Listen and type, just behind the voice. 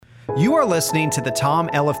You are listening to the Tom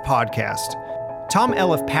Elliff Podcast. Tom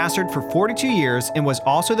Elliff pastored for 42 years and was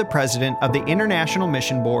also the president of the International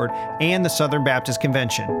Mission Board and the Southern Baptist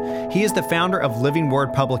Convention. He is the founder of Living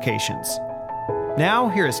Word Publications. Now,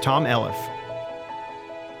 here is Tom Elliff.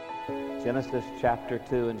 Genesis chapter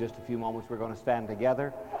 2. In just a few moments, we're going to stand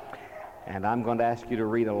together, and I'm going to ask you to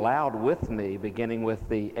read aloud with me, beginning with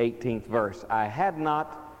the 18th verse. I had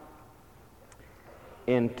not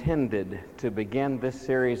intended to begin this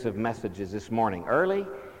series of messages this morning. Early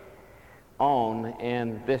on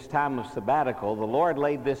in this time of sabbatical, the Lord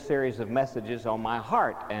laid this series of messages on my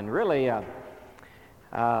heart and really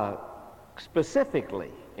specifically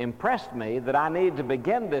impressed me that I needed to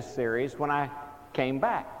begin this series when I came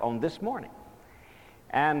back on this morning.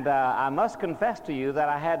 And I must confess to you that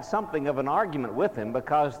I had something of an argument with him,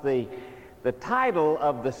 because the title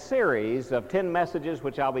of the series of 10 messages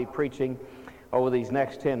which I'll be preaching over these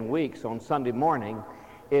next 10 weeks on Sunday morning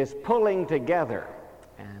is Pulling Together.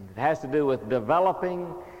 And it has to do with developing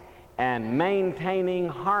and maintaining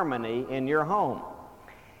harmony in your home.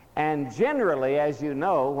 And generally, as you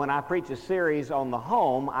know, when I preach a series on the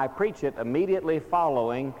home, I preach it immediately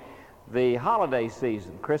following the holiday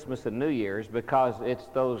season, Christmas and New Year's, because it's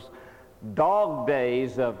those dog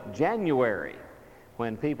days of January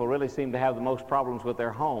when people really seem to have the most problems with their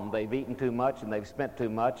home. They've eaten too much and they've spent too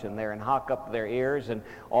much, and they're in hock up to their ears, and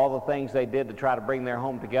all the things they did to try to bring their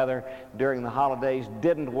home together during the holidays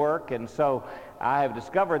didn't work. And so I have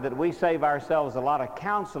discovered that we save ourselves a lot of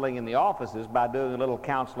counseling in the offices by doing a little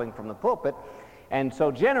counseling from the pulpit. And so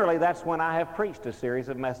generally that's when I have preached a series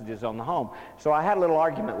of messages on the home. So I had a little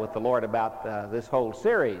argument with the Lord about this whole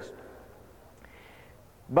series.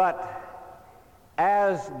 But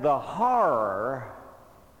as the horror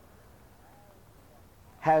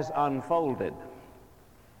has unfolded,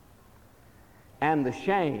 and the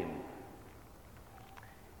shame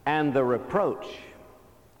and the reproach,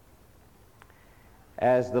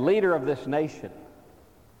 as the leader of this nation,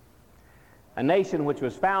 a nation which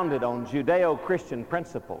was founded on Judeo-Christian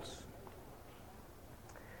principles,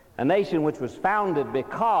 a nation which was founded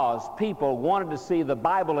because people wanted to see the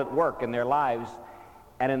Bible at work in their lives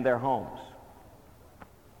and in their homes.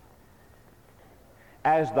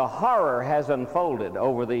 As the horror has unfolded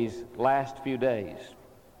over these last few days,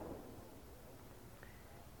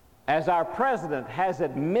 as our president has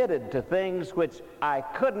admitted to things which I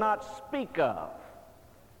could not speak of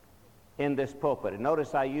in this pulpit, and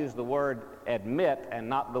notice I use the word admit and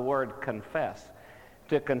not the word confess.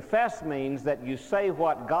 To confess means that you say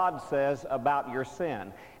what God says about your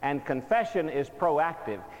sin, and confession is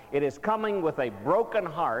proactive. It is coming with a broken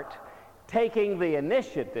heart, taking the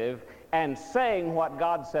initiative and saying what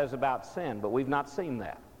God says about sin. But we've not seen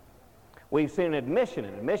that. We've seen admission,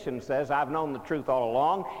 and admission says, I've known the truth all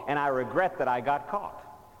along, and I regret that I got caught.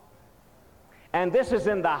 And this is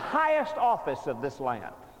in the highest office of this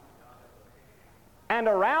land. And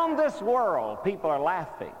around this world, people are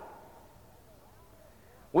laughing.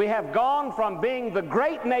 We have gone from being the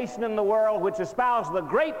great nation in the world, which espoused the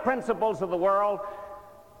great principles of the world,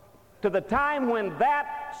 to the time when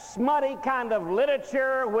that smutty kind of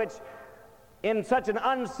literature, which in such an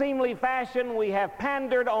unseemly fashion we have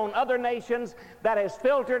pandered on other nations, that has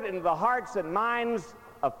filtered into the hearts and minds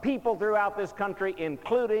of people throughout this country,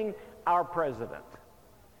 including our president.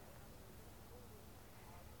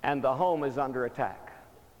 And the home is under attack.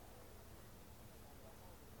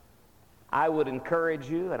 I would encourage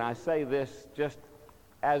you, and I say this just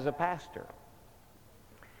as a pastor,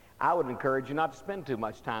 I would encourage you not to spend too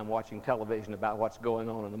much time watching television about what's going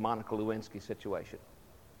on in the Monica Lewinsky situation.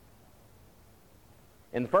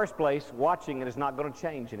 In the first place, watching it is not going to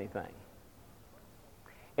change anything.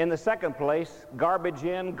 In the second place, garbage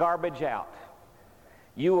in, garbage out.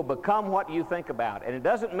 You will become what you think about, and it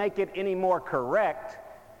doesn't make it any more correct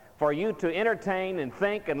for you to entertain and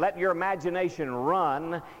think and let your imagination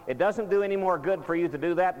run. It doesn't do any more good for you to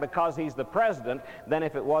do that because he's the president than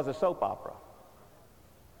if it was a soap opera.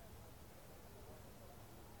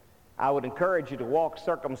 I would encourage you to walk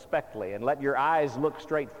circumspectly and let your eyes look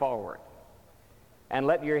straight forward, and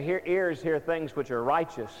let your ears hear things which are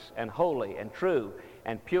righteous and holy and true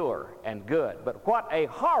and pure and good. But what a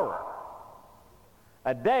horror,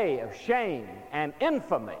 a day of shame and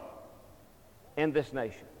infamy in this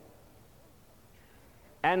nation.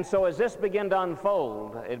 And so as this began to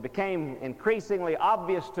unfold, it became increasingly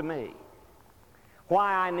obvious to me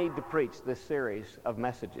why I need to preach this series of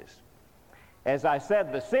messages. As I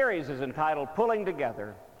said, the series is entitled Pulling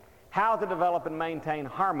Together, How to Develop and Maintain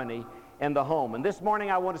Harmony in the Home. And this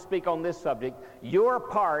morning I want to speak on this subject, your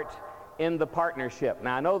part in the partnership.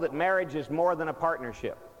 Now I know that marriage is more than a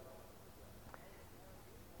partnership.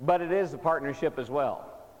 but it is a partnership as well.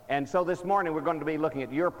 And so this morning we're going to be looking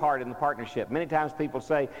at your part in the partnership. Many times people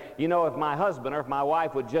say, you know, if my husband or if my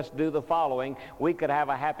wife would just do the following, we could have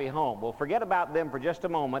a happy home. Well, forget about them for just a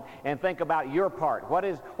moment and think about your part. What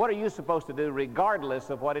are you supposed to do regardless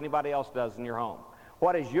of what anybody else does in your home?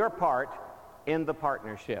 What is your part in the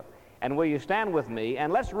partnership? And will you stand with me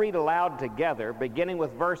and let's read aloud together, beginning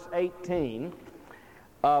with verse 18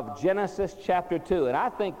 of Genesis chapter 2. And I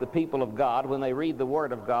think the people of God, when they read the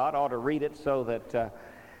Word of God, ought to read it so that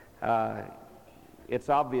it's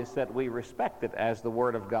obvious that we respect it as the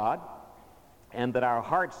Word of God and that our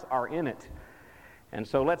hearts are in it. And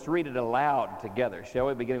so let's read it aloud together, shall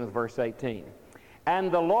we? Beginning with verse 18.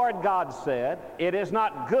 And the Lord God said, it is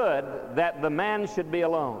not good that the man should be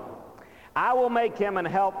alone. I will make him an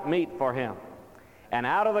help meet for him. And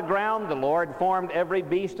out of the ground the Lord formed every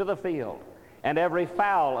beast of the field and every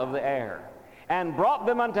fowl of the air, and brought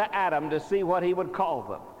them unto Adam to see what he would call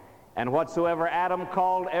them. And whatsoever Adam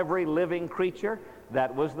called every living creature,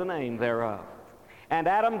 that was the name thereof. And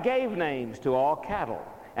Adam gave names to all cattle,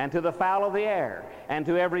 and to the fowl of the air, and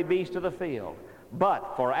to every beast of the field.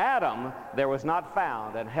 But for Adam there was not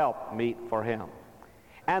found an help meet for him.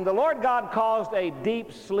 And the Lord God caused a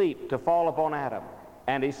deep sleep to fall upon Adam,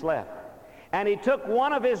 and he slept. And he took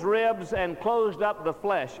one of his ribs and closed up the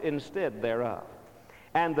flesh instead thereof.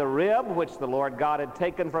 And the rib which the Lord God had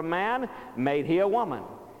taken from man made he a woman,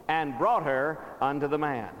 and brought her unto the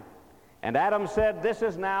man. And Adam said, this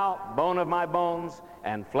is now bone of my bones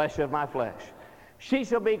and flesh of my flesh. She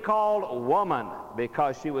shall be called woman,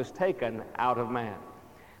 because she was taken out of man.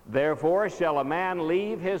 Therefore shall a man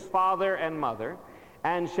leave his father and mother,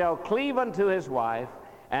 and shall cleave unto his wife,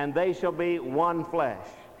 and they shall be one flesh.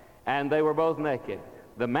 And they were both naked,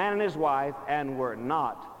 the man and his wife, and were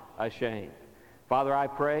not ashamed. Father, I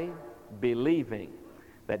pray, believing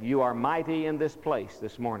that you are mighty in this place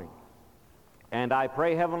this morning. And I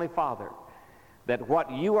pray, Heavenly Father, that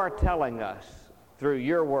what you are telling us through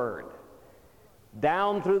your word,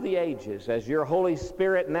 down through the ages, as your Holy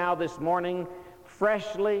Spirit now this morning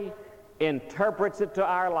freshly interprets it to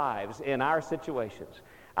our lives in our situations,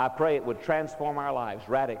 I pray it would transform our lives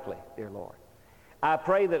radically, dear Lord. I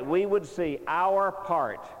pray that we would see our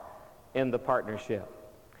part in the partnership.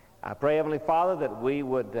 I pray, Heavenly Father, that we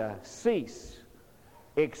would cease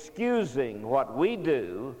excusing what we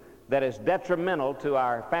do that is detrimental to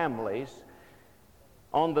our families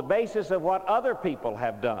on the basis of what other people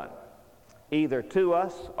have done, either to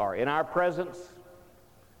us or in our presence,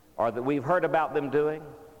 or that we've heard about them doing.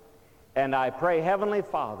 And I pray, Heavenly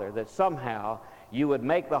Father, that somehow you would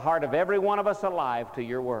make the heart of every one of us alive to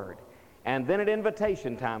your word. And then at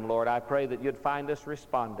invitation time, Lord, I pray that you'd find us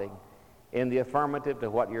responding in the affirmative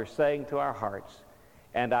to what you're saying to our hearts.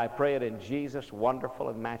 And I pray it in Jesus' wonderful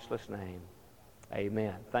and matchless name.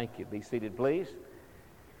 Amen. Thank you. Be seated, please.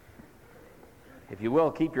 If you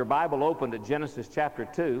will, keep your Bible open to Genesis chapter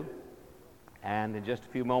 2. And in just a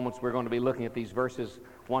few moments, we're going to be looking at these verses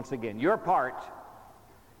once again. Your part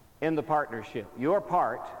in the partnership. Your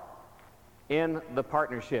part in the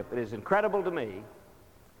partnership. It is incredible to me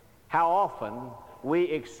how often we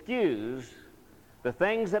excuse the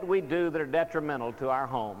things that we do that are detrimental to our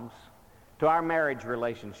homes, to our marriage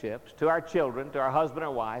relationships, to our children, to our husband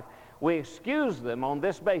or wife. We excuse them on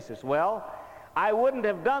this basis. Well, I wouldn't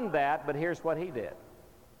have done that, but here's what he did.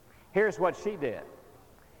 Here's what she did.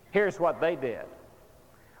 Here's what they did.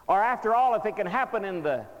 Or after all, if it can happen in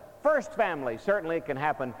the first family, certainly it can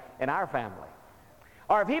happen in our family.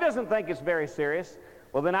 Or if he doesn't think it's very serious,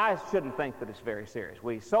 well, then I shouldn't think that it's very serious.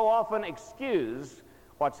 We so often excuse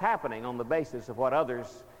what's happening on the basis of what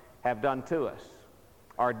others have done to us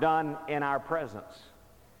or done in our presence.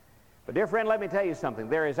 But dear friend, let me tell you something.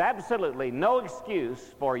 There is absolutely no excuse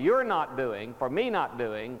for your not doing, for me not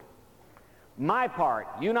doing my part,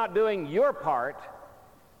 you not doing your part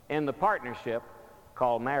in the partnership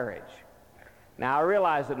called marriage. Now, I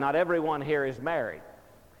realize that not everyone here is married.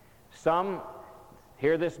 Some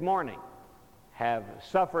here this morning have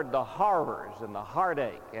suffered the horrors and the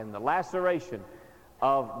heartache and the laceration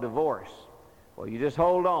of divorce. Well, you just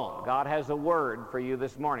hold on. God has a word for you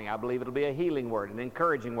this morning. I believe it'll be a healing word, an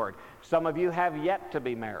encouraging word. Some of you have yet to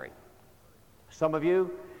be married. Some of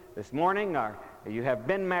you this morning you have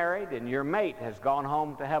been married and your mate has gone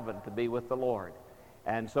home to heaven to be with the Lord.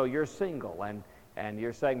 And so you're single and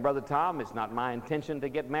you're saying, Brother Tom, it's not my intention to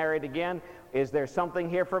get married again. Is there something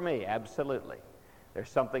here for me? Absolutely. There's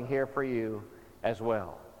something here for you as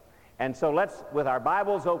well. And so let's, with our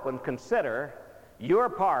Bibles open, consider your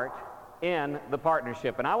part in the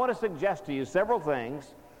partnership. And I want to suggest to you several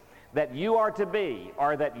things that you are to be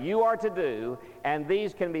or that you are to do, and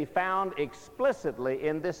these can be found explicitly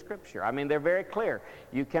in this Scripture. I mean, they're very clear.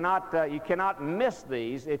 You cannot miss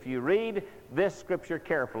these if you read this Scripture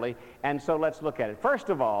carefully, and so let's look at it. First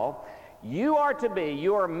of all, you are to be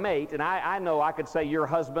your mate, and I know I could say your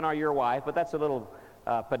husband or your wife, but that's a little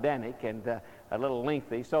pedantic and a little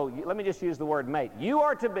lengthy, so let me just use the word mate. You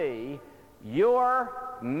are to be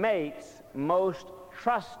your mate's most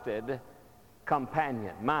trusted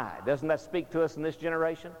companion. My, doesn't that speak to us in this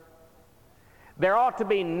generation? There ought to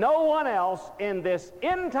be no one else in this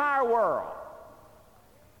entire world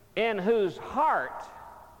in whose heart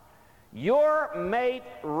your mate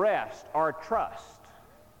rests or trusts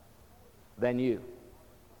than you.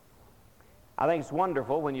 I think it's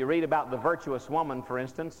wonderful when you read about the virtuous woman, for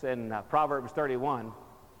instance, in Proverbs 31.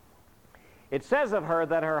 It says of her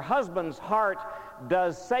that her husband's heart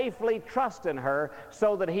does safely trust in her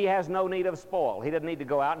so that he has no need of spoil. He doesn't need to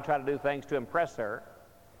go out and try to do things to impress her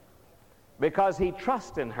because he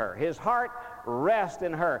trusts in her. His heart rests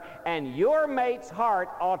in her. And your mate's heart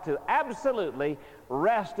ought to absolutely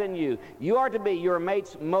rest in you. You are to be your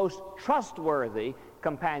mate's most trustworthy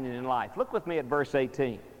companion in life. Look with me at verse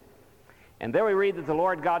 18. And there we read that the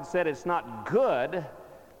Lord God said, "It's not good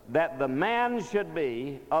that the man should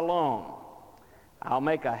be alone. I'll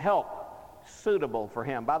make a help suitable for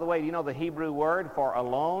him." By the way, do you know the Hebrew word for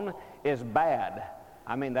alone is bad?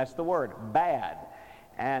 I mean, that's the word, bad.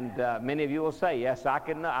 And many of you will say, yes, I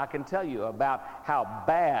can tell you about how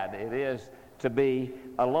bad it is to be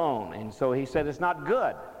alone. And so he said it's not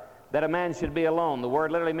good that a man should be alone. The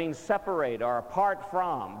word literally means separate or apart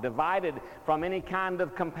from, divided from any kind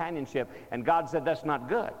of companionship. And God said that's not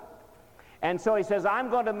good. And so he says, I'm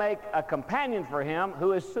going to make a companion for him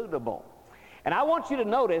who is suitable. And I want you to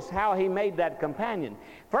notice how he made that companion.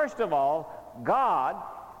 First of all, God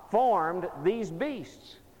formed these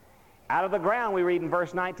beasts. Out of the ground, we read in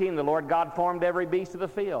verse 19, the Lord God formed every beast of the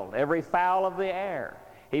field, every fowl of the air.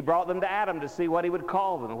 He brought them to Adam to see what he would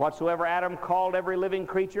call them. Whatsoever Adam called every living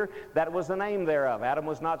creature, that was the name thereof. Adam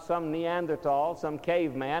was not some Neanderthal, some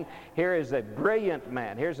caveman. Here is a brilliant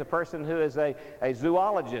man. Here's a person who is a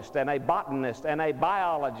zoologist and a botanist and a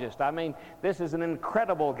biologist. I mean, this is an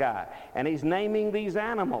incredible guy. And he's naming these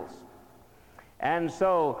animals. And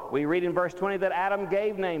so we read in verse 20 that Adam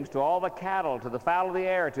gave names to all the cattle, to the fowl of the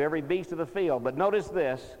air, to every beast of the field. But notice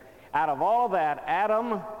this, out of all of that,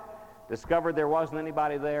 Adam discovered there wasn't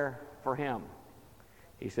anybody there for him.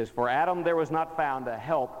 He says, for Adam there was not found a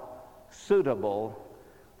help suitable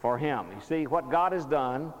for him. You see, what God has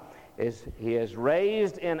done is he has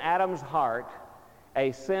raised in Adam's heart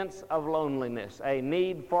a sense of loneliness, a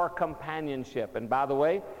need for companionship. And by the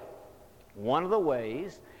way, one of the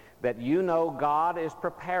ways that you know God is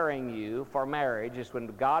preparing you for marriage is when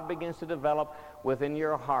God begins to develop within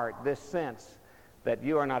your heart this sense that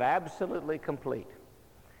you are not absolutely complete.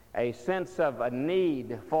 A sense of a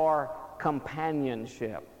need for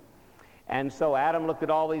companionship. And so Adam looked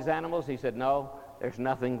at all these animals. He said, no, there's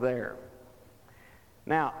nothing there.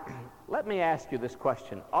 Now, let me ask you this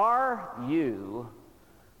question. Are you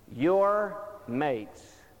your mate's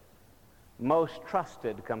most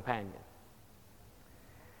trusted companion?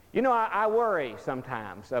 You know, I worry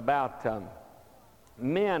sometimes about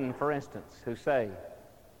men, for instance, who say,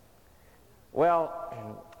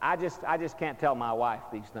 well, I just can't tell my wife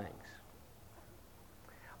these things.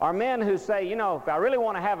 Or men who say, you know, if I really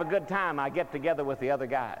want to have a good time, I get together with the other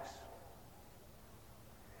guys.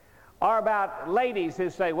 Or about ladies who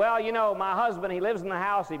say, well, you know, my husband, he lives in the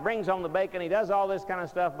house, he brings home the bacon, he does all this kind of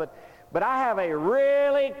stuff, but I have a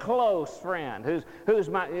really close friend who's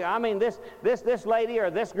my, I mean, this lady or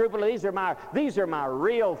this group of ladies, these are my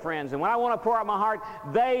real friends, and when I want to pour out my heart,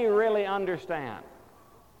 they really understand.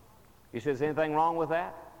 You say, is anything wrong with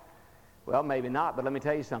that? Well, maybe not, but let me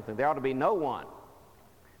tell you something. There ought to be no one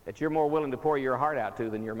that you're more willing to pour your heart out to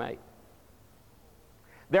than your mate.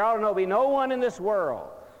 There ought to be no one in this world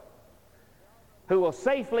who will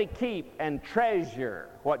safely keep and treasure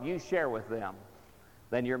what you share with them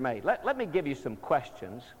than your mate. Let me give you some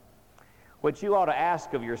questions which you ought to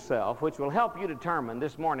ask of yourself, which will help you determine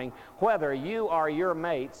this morning whether you are your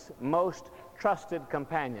mate's most trusted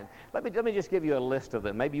companion. Let me just give you a list of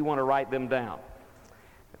them. Maybe you want to write them down.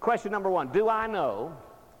 Question number one, do I know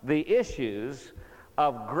the issues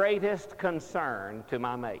of greatest concern to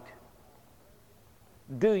my mate?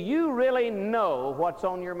 Do you really know what's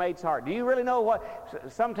on your mate's heart? Do you really know what?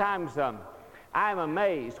 Sometimes I'm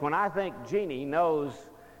amazed when I think Jeannie knows,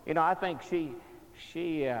 you know, I think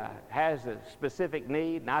she has a specific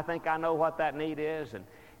need, and I think I know what that need is,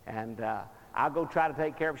 and I'll go try to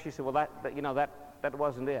take care of it. She said, well, that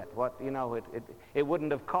wasn't it. It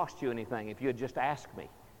wouldn't have cost you anything if you had just asked me.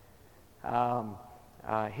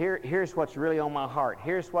 Here's what's really on my heart.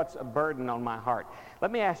 Here's what's a burden on my heart.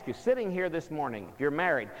 Let me ask you, sitting here this morning, if you're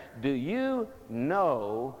married, do you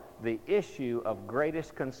know the issue of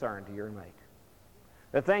greatest concern to your mate?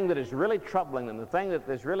 The thing that is really troubling them, the thing that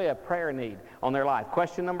is really a prayer need on their life.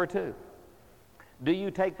 Question number 2, do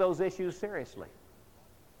you take those issues seriously?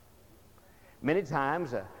 Many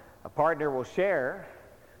times a partner will share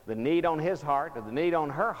the need on his heart or the need on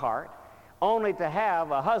her heart, only to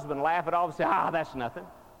have a husband laugh it off and say, that's nothing.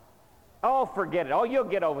 Oh, forget it. Oh, you'll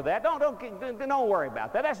get over that. Don't worry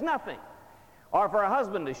about that. That's nothing. Or for a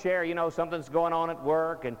husband to share, something's going on at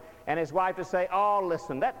work, and his wife to say, oh,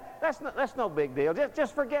 listen, that's no big deal.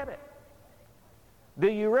 Just forget it. Do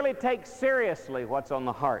you really take seriously what's on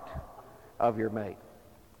the heart of your mate?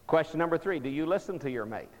 Question number 3, do you listen to your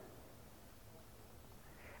mate?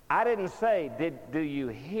 I didn't say, do you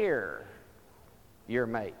hear your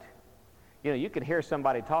mate? You can hear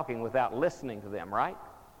somebody talking without listening to them, right?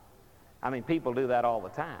 I mean, people do that all the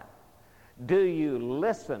time. Do you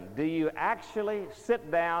listen? Do you actually sit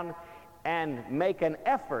down and make an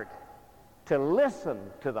effort to listen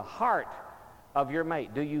to the heart of your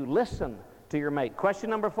mate? Do you listen to your mate? Question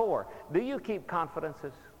number 4, do you keep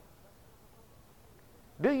confidences?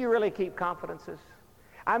 Do you really keep confidences?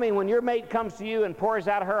 I mean, when your mate comes to you and pours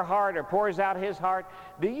out her heart or pours out his heart,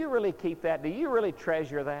 do you really keep that? Do you really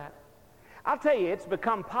treasure that? I'll tell you, it's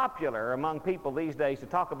become popular among people these days to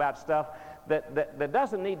talk about stuff that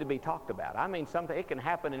doesn't need to be talked about. I mean, it can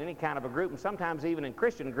happen in any kind of a group, and sometimes even in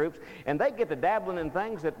Christian groups, and they get to dabbling in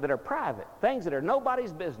things that are private, things that are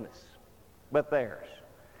nobody's business but theirs.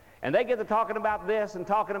 And they get to talking about this and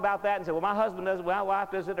talking about that and say, well, my husband does it, well, my wife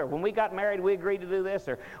does it, or when we got married, we agreed to do this,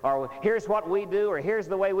 or here's what we do, or here's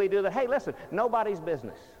the way we do that. Hey, listen, nobody's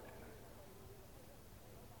business.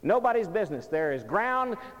 Nobody's business. There is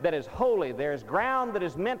ground that is holy. There is ground that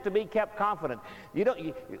is meant to be kept confident.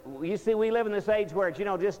 You see, we live in this age where it's,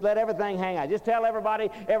 just let everything hang out. Just tell everybody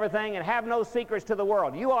everything and have no secrets to the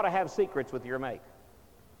world. You ought to have secrets with your mate.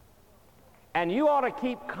 And you ought to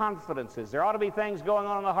keep confidences. There ought to be things going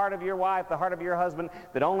on in the heart of your wife, the heart of your husband,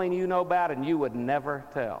 that only you know about and you would never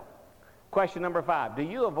tell. Question number 5, do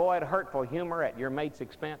you avoid hurtful humor at your mate's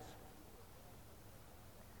expense?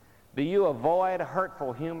 Do you avoid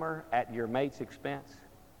hurtful humor at your mate's expense?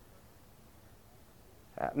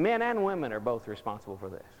 Men and women are both responsible for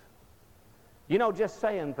this. Just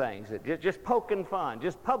saying things, just poking fun,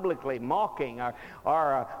 just publicly mocking,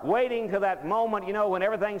 or waiting to that moment, when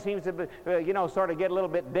everything seems to be, sort of get a little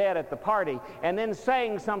bit dead at the party, and then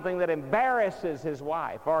saying something that embarrasses his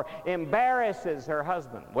wife or embarrasses her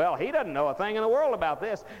husband. Well, he doesn't know a thing in the world about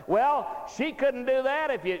this. Well, she couldn't do that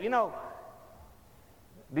if you know.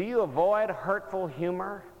 Do you avoid hurtful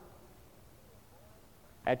humor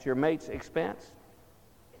at your mate's expense?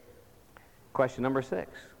 Question number 6.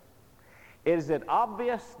 Is it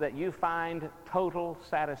obvious that you find total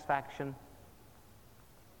satisfaction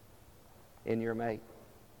in your mate?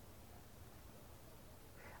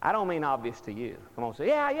 I don't mean obvious to you. Come on, say,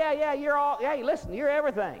 listen, you're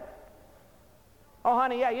everything. Oh,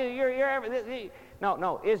 honey, you're everything.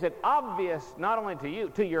 No, is it obvious not only to you,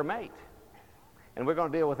 to your mate? And we're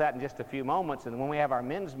going to deal with that in just a few moments. And when we have our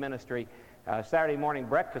men's ministry Saturday morning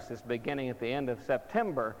breakfast is beginning at the end of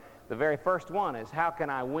September, the very first one is, how can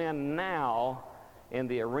I win now in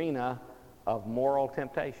the arena of moral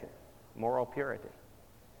temptation, moral purity?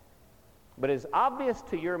 But it's obvious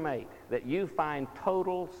to your mate that you find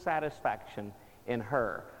total satisfaction in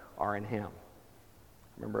her or in him.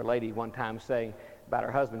 I remember a lady one time saying about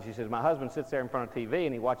her husband, she says, my husband sits there in front of TV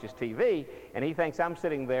and he watches TV, and he thinks I'm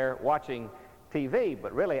sitting there watching TV,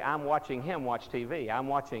 but really I'm watching him watch TV. I'm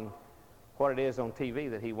watching what it is on TV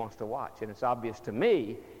that he wants to watch, and it's obvious to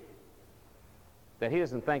me that he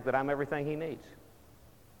doesn't think that I'm everything he needs.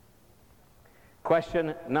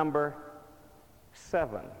 Question number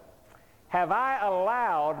 7. Have I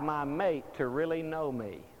allowed my mate to really know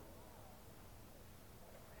me?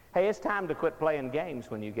 Hey, it's time to quit playing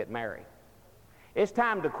games when you get married. It's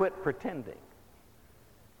time to quit pretending.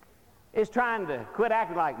 It's time to quit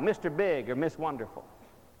acting like Mr. Big or Miss Wonderful.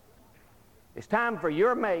 It's time for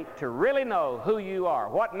your mate to really know who you are,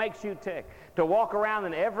 what makes you tick, to walk around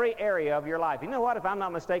in every area of your life. You know what? If I'm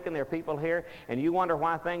not mistaken, there are people here, and you wonder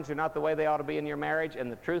why things are not the way they ought to be in your marriage,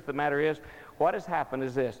 and the truth of the matter is, what has happened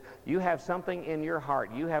is this. You have something in your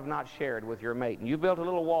heart you have not shared with your mate, and you built a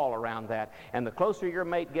little wall around that, and the closer your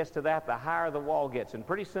mate gets to that, the higher the wall gets, and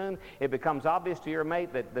pretty soon it becomes obvious to your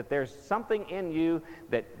mate that there's something in you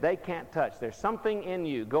that they can't touch. There's something in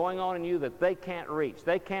you, going on in you, that they can't reach.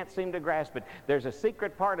 They can't seem to grasp it. There's a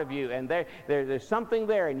secret part of you, and there's something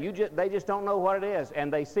there, and they just don't know what it is,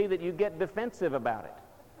 and they see that you get defensive about it.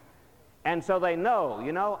 And so they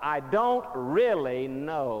know, I don't really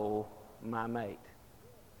know my mate.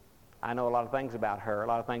 I know a lot of things about her, a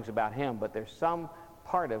lot of things about him, but there's some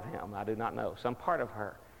part of him I do not know, some part of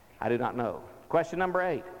her I do not know. Question number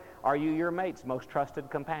 8, are you your mate's most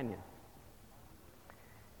trusted companion?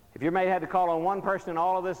 If your mate had to call on one person in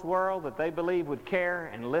all of this world that they believe would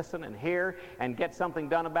care and listen and hear and get something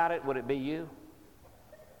done about it, would it be you?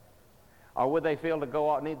 Or would they feel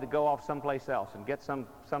need to go off someplace else and get some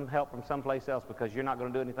help from someplace else because you're not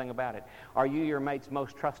going to do anything about it? Are you your mate's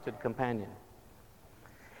most trusted companion?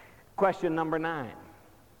 Question number 9.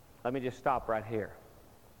 Let me just stop right here.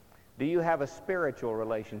 Do you have a spiritual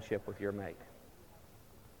relationship with your mate?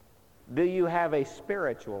 Do you have a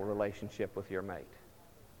spiritual relationship with your mate?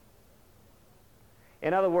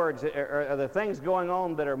 In other words, are there things going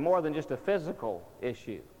on that are more than just a physical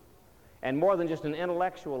issue and more than just an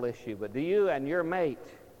intellectual issue, but do you and your mate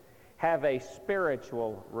have a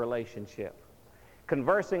spiritual relationship?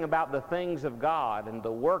 Conversing about the things of God and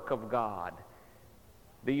the work of God,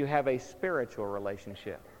 do you have a spiritual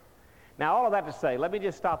relationship? Now, all of that to say, let me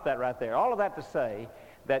just stop that right there. All of that to say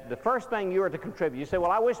that the first thing you are to contribute, you say,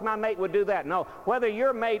 well, I wish my mate would do that. No, whether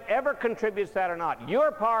your mate ever contributes that or not,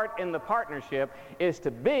 your part in the partnership is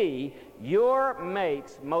to be your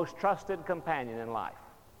mate's most trusted companion in life.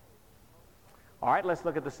 All right, let's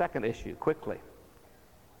look at the second issue quickly.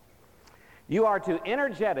 You are to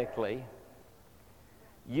energetically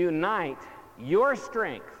unite your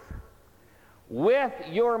strength with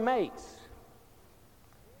your mates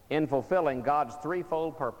in fulfilling God's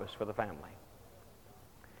threefold purpose for the family.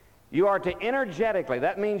 You are to energetically,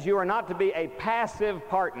 that means you are not to be a passive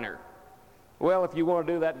partner. Well, if you want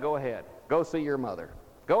to do that, go ahead. Go see your mother.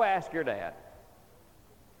 Go ask your dad.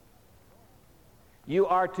 You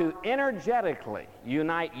are to energetically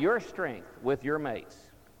unite your strength with your mates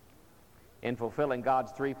in fulfilling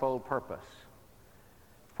God's threefold purpose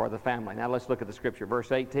for the family. Now let's look at the scripture.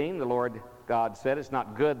 Verse 18, the Lord God said, it's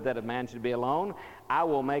not good that a man should be alone. I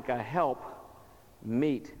will make a help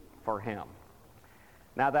meet for him.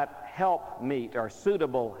 Now that help meet, or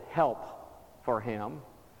suitable help for him,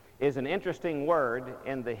 is an interesting word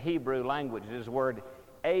in the Hebrew language. It is the word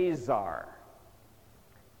azar.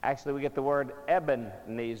 Actually, we get the word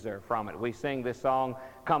Ebenezer from it. We sing this song,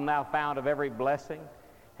 Come Thou Fount of Every Blessing.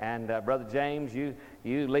 And Brother James, you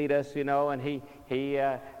lead us, and he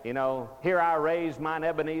here I raise mine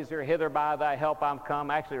Ebenezer, hither by thy help I'm come,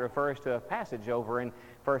 actually refers to a passage over in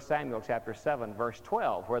 1 Samuel chapter 7, verse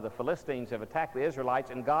 12, where the Philistines have attacked the Israelites,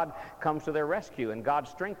 and God comes to their rescue, and God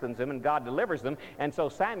strengthens them, and God delivers them. And so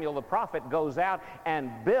Samuel the prophet goes out and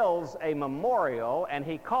builds a memorial, and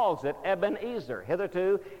he calls it Ebenezer.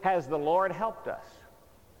 Hitherto has the Lord helped us.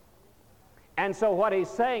 And so what he's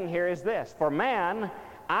saying here is this: for man,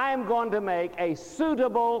 I'm going to make a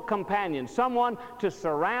suitable companion, someone to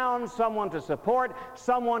surround, someone to support,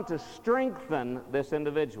 someone to strengthen this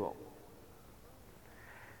individual.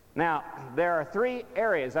 Now, there are 3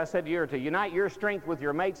 areas. I said you're to unite your strength with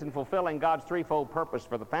your mates in fulfilling God's threefold purpose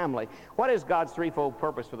for the family. What is God's threefold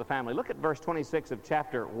purpose for the family? Look at verse 26 of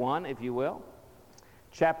chapter 1, if you will.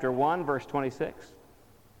 Chapter 1, verse 26.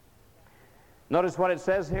 Notice what it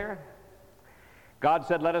says here. God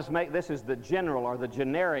said, let us make, this is the general or the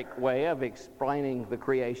generic way of explaining the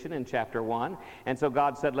creation in chapter 1. And so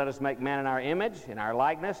God said, let us make man in our image, in our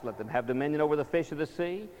likeness. Let them have dominion over the fish of the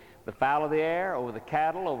sea, the fowl of the air, over the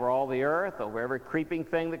cattle, over all the earth, over every creeping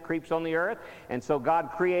thing that creeps on the earth. And so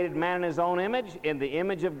God created man in his own image. In the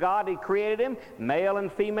image of God he created him. Male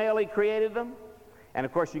and female he created them. And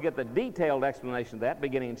of course you get the detailed explanation of that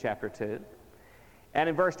beginning in chapter 2. And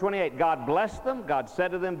in verse 28, God blessed them. God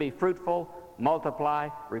said to them, be fruitful, multiply,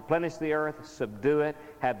 replenish the earth, subdue it,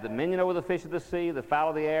 have dominion over the fish of the sea, the fowl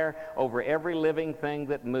of the air, over every living thing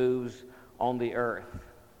that moves on the earth.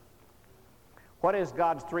 What is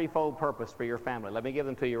God's threefold purpose for your family? Let me give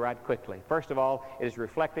them to you right quickly. First of all, it is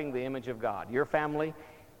reflecting the image of God. Your family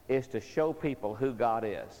is to show people who God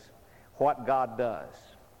is, what God does.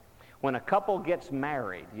 When a couple gets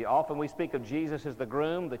married, often we speak of Jesus as the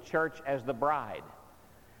groom, the church as the bride.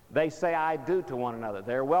 They say I do to one another.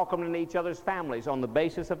 They're welcomed in each other's families on the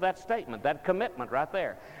basis of that statement, that commitment right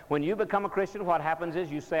there. When you become a Christian, what happens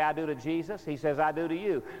is you say I do to Jesus. He says I do to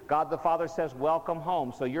you. God the Father says welcome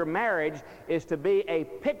home. So your marriage is to be a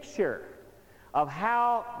picture of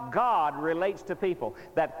how God relates to people.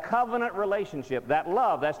 That covenant relationship, that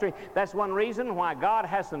love, that strength. That's one reason why God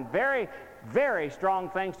has some very, very strong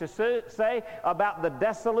things to say about the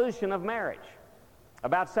dissolution of marriage,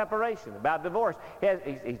 about separation, about divorce.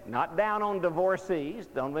 He's not down on divorcees.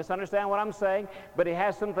 Don't misunderstand what I'm saying. But he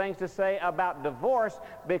has some things to say about divorce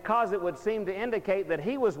because it would seem to indicate that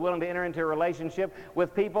he was willing to enter into a relationship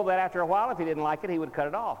with people that after a while, if he didn't like it, he would cut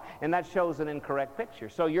it off. And that shows an incorrect picture.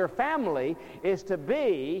 So your family is to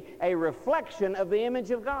be a reflection of the image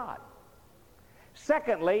of God.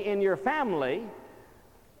 Secondly, in your family,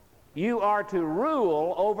 you are to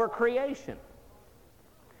rule over creation,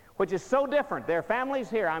 which is so different. There are families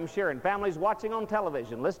here, I'm sure, and families watching on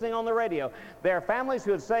television, listening on the radio. There are families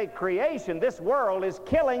who would say, creation, this world is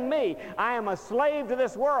killing me. I am a slave to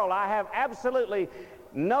this world. I have absolutely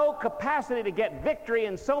no capacity to get victory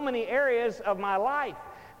in so many areas of my life.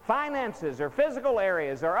 Finances or physical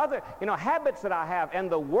areas or other, habits that I have,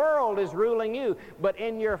 and the world is ruling you. But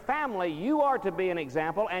in your family, you are to be an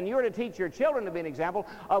example, and you're to teach your children to be an example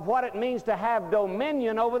of what it means to have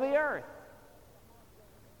dominion over the earth.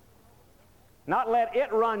 Not let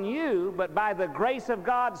it run you, but by the grace of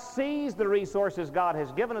God, seize the resources God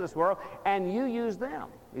has given to this world, and you use them,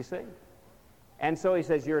 you see. And so he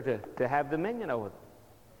says you're to have dominion over them.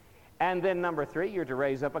 And then number 3, you're to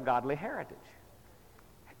raise up a godly heritage.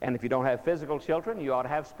 And if you don't have physical children, you ought to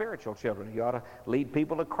have spiritual children. You ought to lead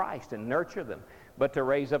people to Christ and nurture them. But to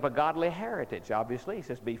raise up a godly heritage, obviously, he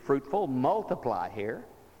says be fruitful, multiply here.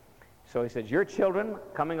 So he says your children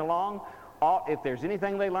coming along, if there's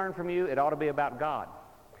anything they learn from you, it ought to be about God.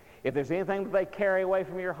 If there's anything that they carry away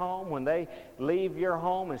from your home, when they leave your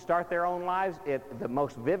home and start their own lives, the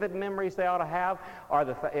most vivid memories they ought to have are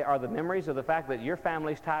the memories of the fact that your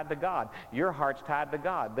family's tied to God. Your heart's tied to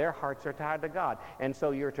God. Their hearts are tied to God. And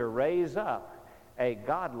so you're to raise up a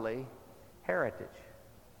godly heritage.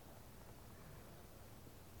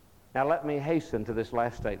 Now let me hasten to this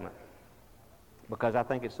last statement because I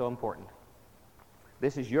think it's so important.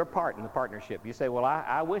 This is your part in the partnership. You say, well,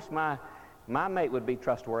 I wish my mate would be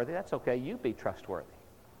trustworthy. That's okay. You be trustworthy.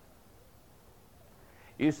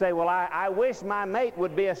 You say, well, I wish my mate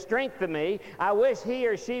would be a strength to me. I wish he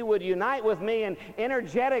or she would unite with me in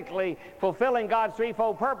energetically fulfilling God's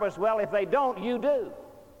threefold purpose. Well, if they don't, you do.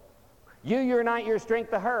 You unite your strength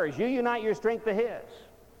to hers. You unite your strength to his.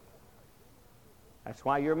 That's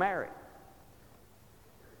why you're married.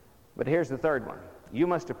 But here's the third one. You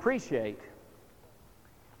must appreciate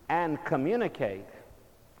and communicate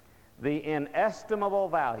the inestimable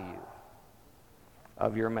value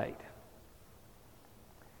of your mate.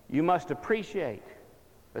 You must appreciate,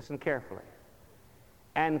 listen carefully,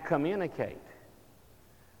 and communicate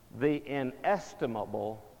the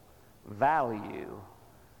inestimable value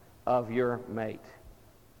of your mate.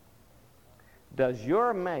 Does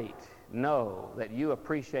your mate know that you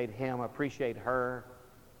appreciate him, appreciate her,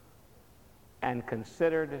 and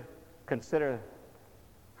consider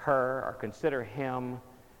her or consider him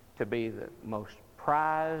to be the most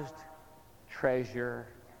prized treasure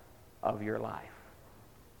of your life?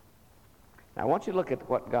 Now I want you to look at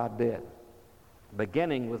what God did.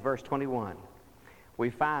 Beginning with verse 21, we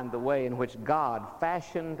find the way in which God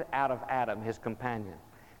fashioned out of Adam his companion,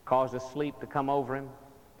 caused a sleep to come over him,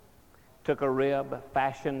 took a rib,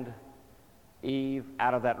 fashioned Eve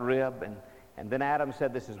out of that rib, and then Adam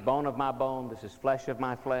said, this is bone of my bone, this is flesh of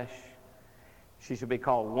my flesh. She should be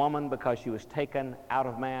called woman because she was taken out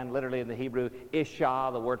of man. Literally in the Hebrew, Isha,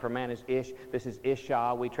 the word for man is Ish. This is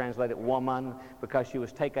Isha. We translate it woman because she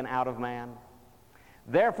was taken out of man.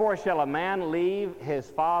 Therefore shall a man leave his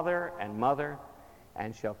father and mother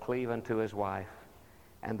and shall cleave unto his wife,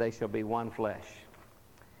 and they shall be one flesh.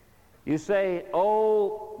 You say,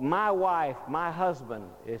 oh, my wife, my husband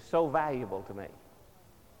is so valuable to me.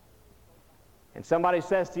 And somebody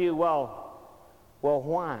says to you, well,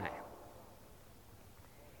 why?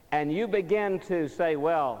 And you begin to say,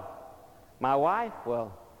 well, my wife,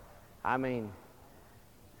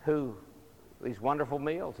 these wonderful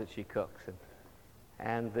meals that she cooks,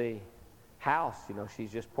 and the house,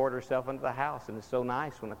 she's just poured herself into the house, and it's so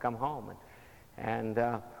nice when I come home, and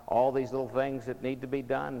all these little things that need to be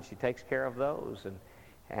done, and she takes care of those,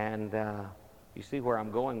 and you see where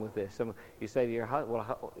I'm going with this. You say to your husband,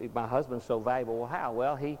 well, my husband's so valuable. Well, how?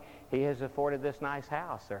 Well, he has afforded this nice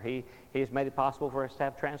house, or he has made it possible for us to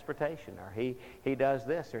have transportation, or he does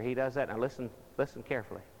this, or he does that. Now listen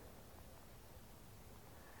carefully.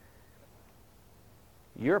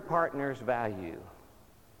 Your partner's value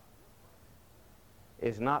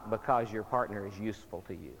is not because your partner is useful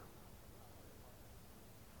to you.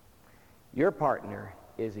 Your partner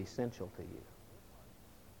is essential to you.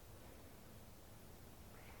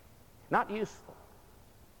 Not useful.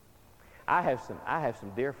 I have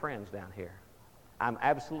some dear friends down here. I'm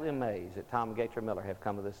absolutely amazed that Tom and Gaitra Miller have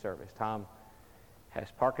come to this service. Tom has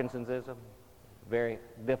Parkinson'sism. Very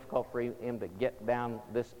difficult for him to get down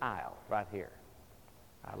this aisle right here.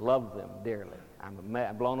 I love them dearly.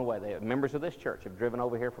 I'm blown away. They are members of this church, have driven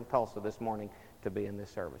over here from Tulsa this morning to be in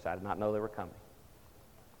this service. I did not know they were coming.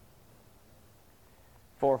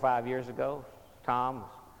 4 or 5 years ago, Tom was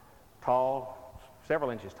tall,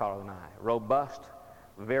 several inches taller than I, robust,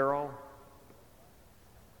 virile.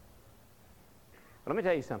 But let me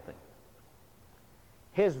tell you something.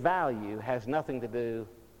 His value has nothing to do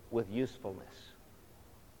with usefulness.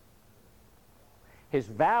 His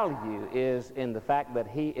value is in the fact that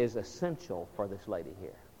he is essential for this lady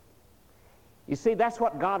here. You see, that's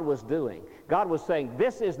what God was doing. God was saying,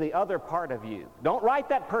 this is the other part of you. Don't write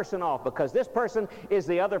that person off, because this person is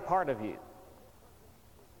the other part of you.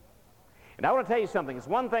 And I want to tell you something. It's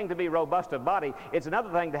one thing to be robust of body. It's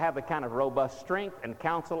another thing to have the kind of robust strength and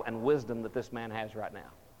counsel and wisdom that this man has right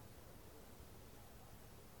now.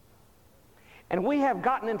 And we have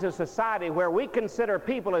gotten into a society where we consider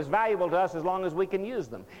people as valuable to us as long as we can use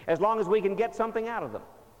them, as long as we can get something out of them.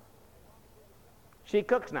 She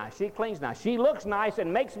cooks nice, she cleans nice, she looks nice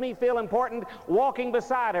and makes me feel important walking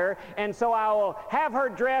beside her, and so I will have her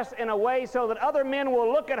dressed in a way so that other men will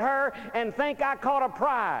look at her and think I caught a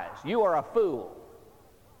prize. You are a fool.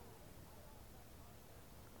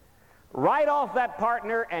 Write off that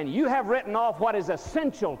partner and you have written off what is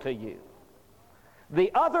essential to you.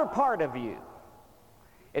 The other part of you.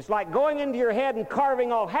 It's like going into your head and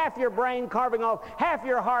carving off half your brain, carving off half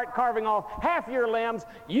your heart, carving off half your limbs.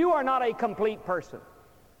 You are not a complete person.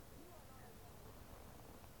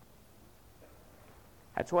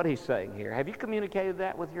 That's what he's saying here. Have you communicated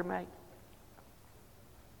that with your mate?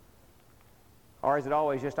 Or is it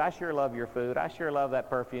always just, I sure love your food, I sure love that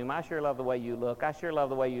perfume, I sure love the way you look, I sure love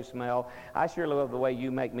the way you smell, I sure love the way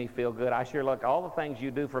you make me feel good, I sure love all the things you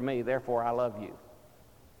do for me, therefore I love you.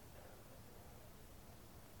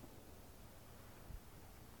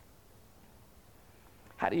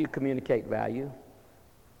 How do you communicate value?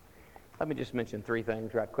 Let me just mention 3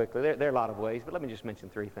 things right quickly. There are a lot of ways, but let me just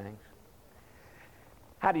mention 3 things.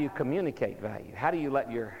 How do you communicate value? How do you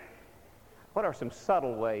what are some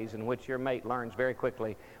subtle ways in which your mate learns very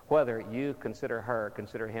quickly whether you consider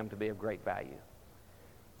him to be of great value?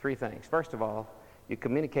 3 things. First of all, you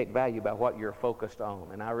communicate value by what you're focused on.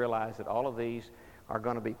 And I realize that all of these are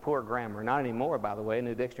going to be poor grammar. Not anymore, by the way. A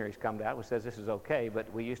new dictionary's come out which says this is okay,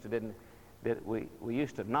 but we used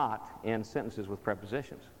to not end sentences with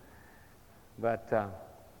prepositions. But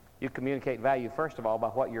you communicate value, first of all, by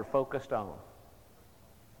what you're focused on.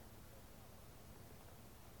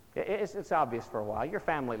 It's obvious for a while. Your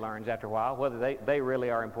family learns after a while whether they really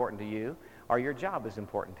are important to you, or your job is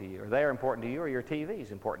important to you, or they are important to you, or your TV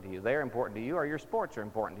is important to you. They are important to you, or your sports are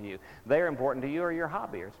important to you. They are important to you, or your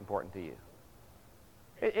hobby is important to you.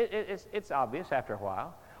 It's obvious after a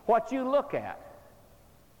while. What you look at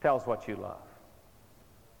tells what you love.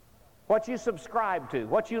 What you subscribe to,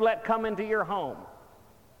 what you let come into your home,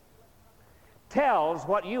 tells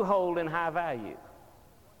what you hold in high value.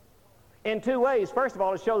 In 2 ways. First of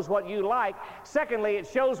all, it shows what you like. Secondly, it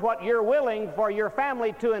shows what you're willing for your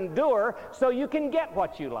family to endure so you can get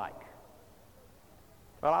what you like.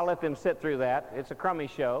 Well, I'll let them sit through that. It's a crummy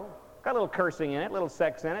show. Got a little cursing in it, a little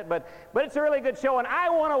sex in it, but it's a really good show, and I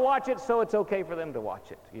want to watch it, so it's okay for them to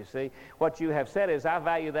watch it. You see, what you have said is, I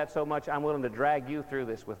value that so much, I'm willing to drag you through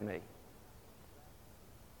this with me.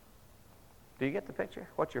 Do you get the picture?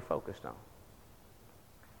 What you're focused on.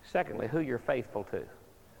 Secondly, who you're faithful to.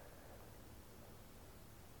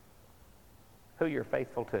 Who you're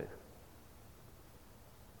faithful to.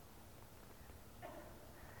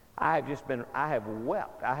 I have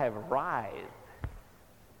wept, I have writhed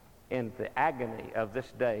in the agony of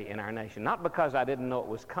this day in our nation. Not because I didn't know it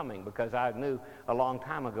was coming, because I knew a long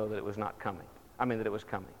time ago that it was not coming. That it was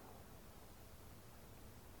coming.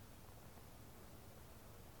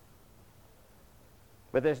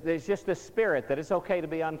 But there's just this spirit that it's okay to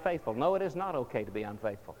be unfaithful. No, it is not okay to be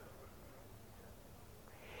unfaithful.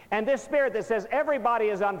 And this spirit that says everybody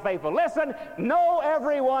is unfaithful. Listen, no,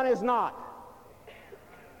 everyone is not.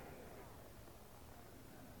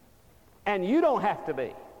 And you don't have to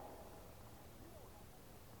be.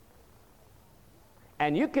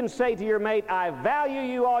 And you can say to your mate, I value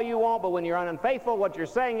you all you want, but when you're unfaithful, what you're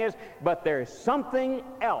saying is, but there's something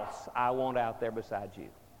else I want out there besides you.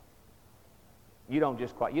 You don't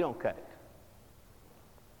cut it.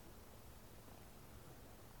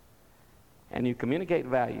 And you communicate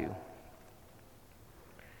value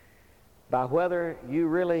by whether you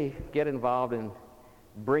really get involved in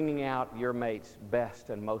bringing out your mate's best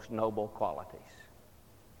and most noble qualities.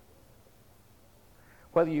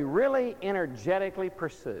 Whether you really energetically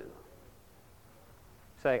pursue,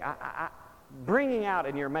 say, bringing out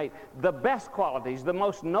in your mate the best qualities, the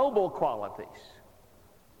most noble qualities.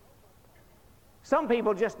 Some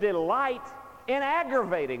people just delight in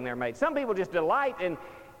aggravating their mate. Some people just delight in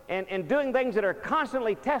doing things that are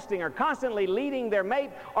constantly testing or constantly leading their mate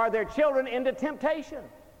or their children into temptation.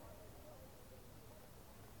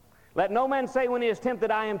 Let no man say when he is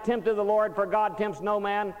tempted, I am tempted of the Lord, for God tempts no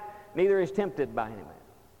man, neither is tempted by any man.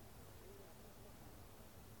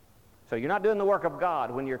 So you're not doing the work of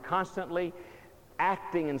God when you're constantly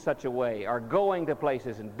acting in such a way or going to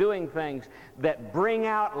places and doing things that bring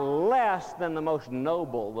out less than the most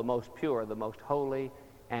noble, the most pure, the most holy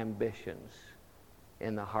ambitions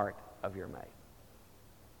in the heart of your mate.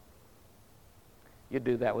 You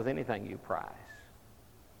do that with anything you prize.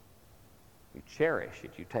 You cherish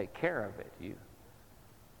it. You take care of it. You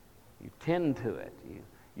tend to it.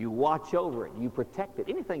 You watch over it. You protect it.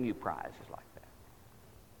 Anything you prize is like that.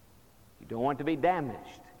 You don't want it to be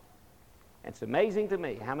damaged. And it's amazing to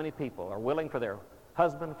me how many people are willing for their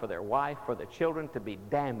husband, for their wife, for their children to be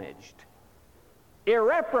damaged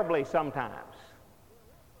irreparably sometimes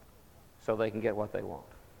so they can get what they want.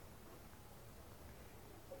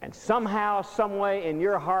 And somehow, some way in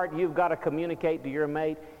your heart, you've got to communicate to your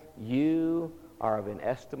mate, you are of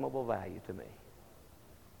inestimable value to me.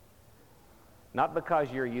 Not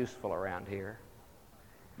because you're useful around here.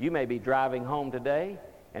 You may be driving home today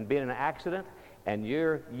and be in an accident, and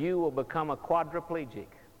you will become a quadriplegic.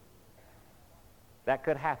 That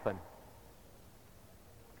could happen.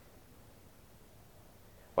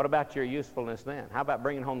 What about your usefulness then? How about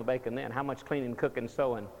bringing home the bacon then? How much cleaning, cooking,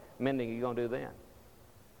 sewing, mending are you going to do then?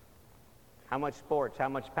 How much sports, how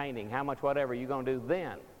much painting, how much whatever are you going to do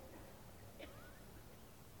then?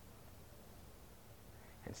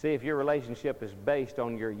 And see if your relationship is based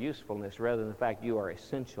on your usefulness rather than the fact you are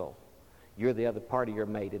essential. You're the other part of your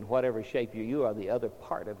mate. In whatever shape you are the other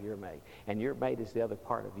part of your mate. And your mate is the other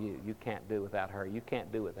part of you. You can't do without her. You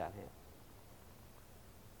can't do without him.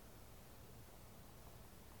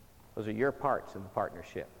 Those are your parts in the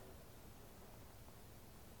partnership.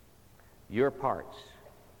 Your parts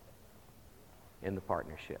in the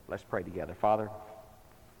partnership. Let's pray together. Father,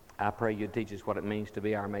 I pray you'd teach us what it means to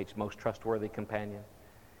be our mate's most trustworthy companion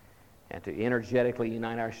and to energetically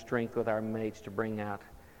unite our strength with our mates to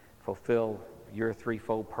fulfill your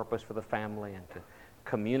threefold purpose for the family and to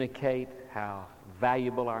communicate how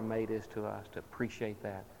valuable our mate is to us, to appreciate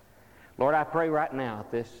that. Lord, I pray right now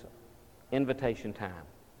at this invitation time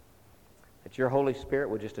that your Holy Spirit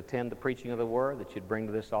would just attend the preaching of the Word, that you'd bring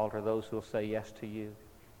to this altar those who will say yes to you.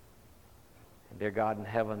 And dear God in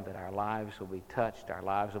heaven, that our lives will be touched, our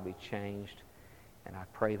lives will be changed. And I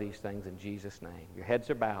pray these things in Jesus' name. Your heads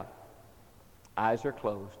are bowed, eyes are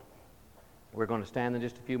closed. We're going to stand in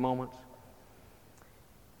just a few moments.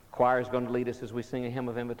 The choir is going to lead us as we sing a hymn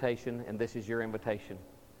of invitation, and this is your invitation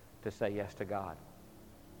to say yes to God.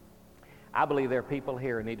 I believe there are people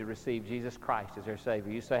here who need to receive Jesus Christ as their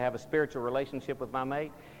Savior. You say, I have a spiritual relationship with my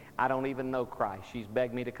mate. I don't even know Christ. She's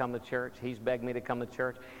begged me to come to church. He's begged me to come to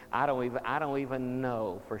church. I don't even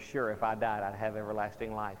know for sure if I died I'd have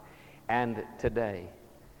everlasting life. And today,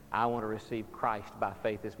 I want to receive Christ by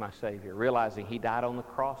faith as my Savior, realizing He died on the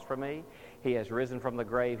cross for me. He has risen from the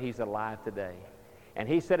grave. He's alive today. And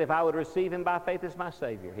He said if I would receive Him by faith as my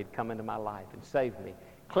Savior, He'd come into my life and save me,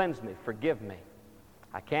 cleanse me, forgive me.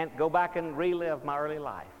 I can't go back and relive my early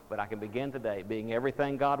life, but I can begin today being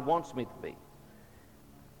everything God wants me to be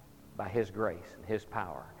by His grace and His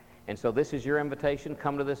power. And so this is your invitation.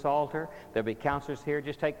 Come to this altar. There'll be counselors here.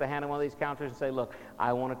 Just take the hand of one of these counselors and say, look,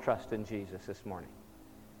 I want to trust in Jesus this morning.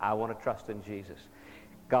 I want to trust in Jesus.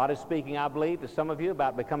 God is speaking, I believe, to some of you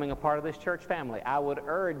about becoming a part of this church family. I would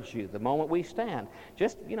urge you, the moment we stand,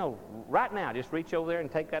 just, right now, just reach over there and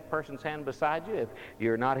take that person's hand beside you. If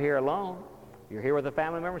you're not here alone, you're here with a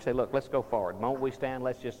family member, say, look, let's go forward. The moment we stand,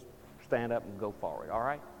 let's just stand up and go forward, all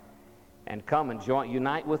right? And come and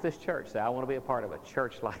unite with this church. Say, I want to be a part of a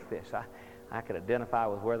church like this. I can identify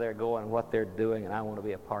with where they're going and what they're doing, and I want to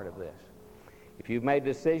be a part of this. If you've made a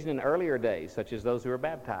decision in earlier days, such as those who are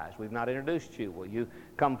baptized, we've not introduced you, will you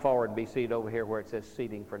come forward and be seated over here where it says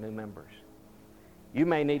seating for new members? You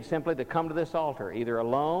may need simply to come to this altar, either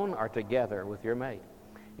alone or together with your mate.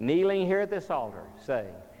 Kneeling here at this altar,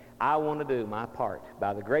 saying, I want to do my part.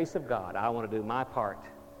 By the grace of God, I want to do my part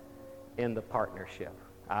in the partnership.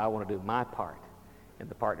 I want to do my part in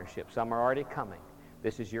the partnership. Some are already coming.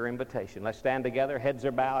 This is your invitation. Let's stand together. Heads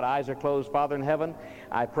are bowed, eyes are closed. Father in heaven,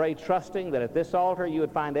 I pray trusting that at this altar you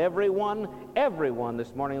would find everyone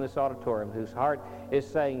this morning in this auditorium whose heart is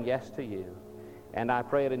saying yes to you. And I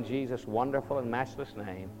pray it in Jesus' wonderful and matchless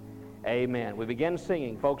name. Amen. We begin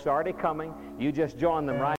singing. Folks are already coming. You just join them right